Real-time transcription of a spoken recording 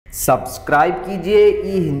Subscribe कीजिए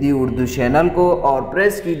ई Hindi Urdu channel को और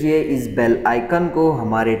प्रेस कीजिए इस बेल आइकन को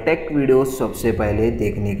हमारे टेक वीडियो सबसे पहले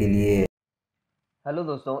देखने के लिए। हेलो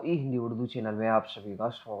दोस्तों, ई हिंदी उर्दू चैनल में आप सभी का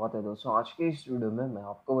स्वागत है। दोस्तों, आज के इस वीडियो में मैं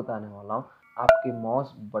आपको बताने वाला हूँ आपके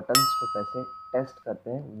माउस बटन्स को कैसे टेस्ट करते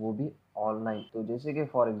हैं, वो भी ऑनलाइन। तो जैसे कि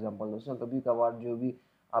फॉर एग्जांपल दोस्तों, कभी कभार जो भी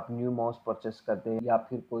आप न्यू माउस परचेस करते हैं या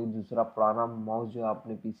फिर कोई दूसरा पुराना माउस जो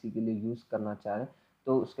आपने पीसी के लिए यूज़ करना चाह रहे हैं,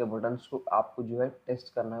 तो उसके बटन्स को आपको जो है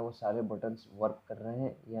टेस्ट करना है, वो सारे बटन्स वर्क कर रहे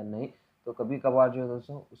हैं या नहीं। तो कभी कभार जो है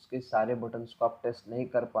दोस्तों, उसके सारे बटन्स को आप टेस्ट नहीं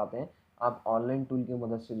कर पाते हैं। आप ऑनलाइन टूल की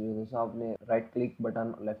मदद से जो है दोस्तों, आपने right click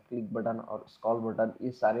button, left click button और स्क्रॉल बटन,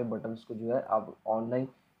 ये सारे बटन्स को जो है आप ऑनलाइन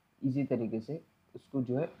इजी तरीके से उसको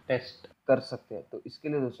जो है टेस्ट कर सकते हैं। तो इसके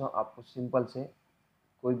लिए दोस्तों, आपको सिंपल से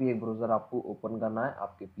कोई भी एक ब्राउज़र आपको ओपन करना है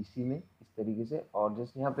आपके पीसी में इस तरीके से, और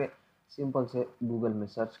जैसे यहाँ पे सिंपल से गूगल में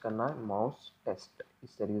सर्च करना है माउस टेस्ट,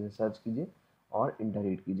 इस तरीके से सर्च कीजिए और इंटर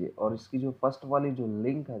हिट कीजिए, और इसकी जो फर्स्ट वाली जो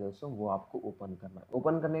लिंक है दोस्तों, वो आपको ओपन करना है।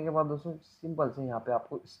 ओपन करने के बाद दोस्तों, सिंपल से यहाँ पे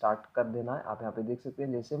आपको स्टार्ट कर देना है। आप यहाँ पे देख सकते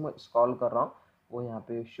हैं, जैसे मैं स्क्रॉल कर रहा हूँ वो यहाँ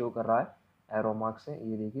पे शो कर रहा है एरो मार्क से,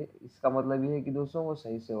 ये देखिए। इसका मतलब ये है कि दोस्तों वो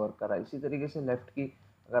सही से वर्क कर रहा है। इसी तरीके से लेफ्ट की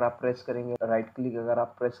अगर आप प्रेस करेंगे, राइट क्लिक अगर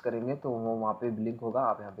आप प्रेस करेंगे तो वो वहाँ पे ब्लिंक होगा,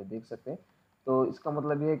 आप यहाँ पे देख सकते हैं। तो इसका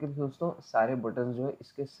मतलब ये है कि दोस्तों सारे बटन जो है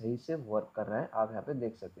इसके सही से वर्क कर रहे हैं, आप यहाँ पे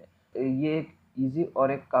देख सकते हैं। ये एक इजी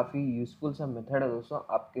और एक काफ़ी यूज़फुल सा मेथड है दोस्तों,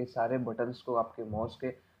 आपके सारे बटन्स को आपके माउस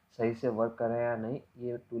के सही से वर्क कर रहे हैं या नहीं,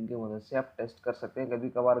 ये टूल की मदद से आप टेस्ट कर सकते हैं। कभी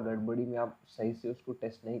कभार गड़बड़ी में आप सही से उसको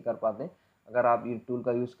टेस्ट नहीं कर पाते, अगर आप ये टूल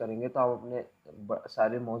का यूज़ करेंगे तो आप अपने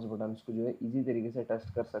सारे माउस बटन्स को जो है इजी तरीके से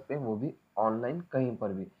टेस्ट कर सकते हैं, वो भी ऑनलाइन कहीं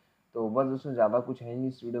पर भी। तो बस उसमें ज़्यादा कुछ है नहीं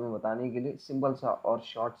इस वीडियो में बताने के लिए, सिंपल सा और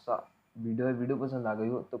शॉर्ट सा वीडियो है। वीडियो पसंद आ गई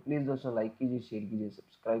हो तो प्लीज़ दोस्तों लाइक कीजिए, शेयर कीजिए,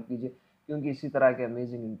 सब्सक्राइब कीजिए, क्योंकि इसी तरह के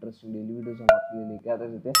अमेजिंग इंटरेस्टिंग डेली वीडियोज़ हम आपके लिए लेके आते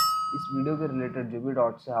रहते हैं। इस वीडियो के रिलेटेड जो भी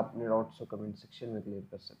डाउट्स है, आप अपने डाउट्स को कमेंट सेक्शन में क्लियर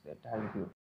कर सकते हैं। Thank you.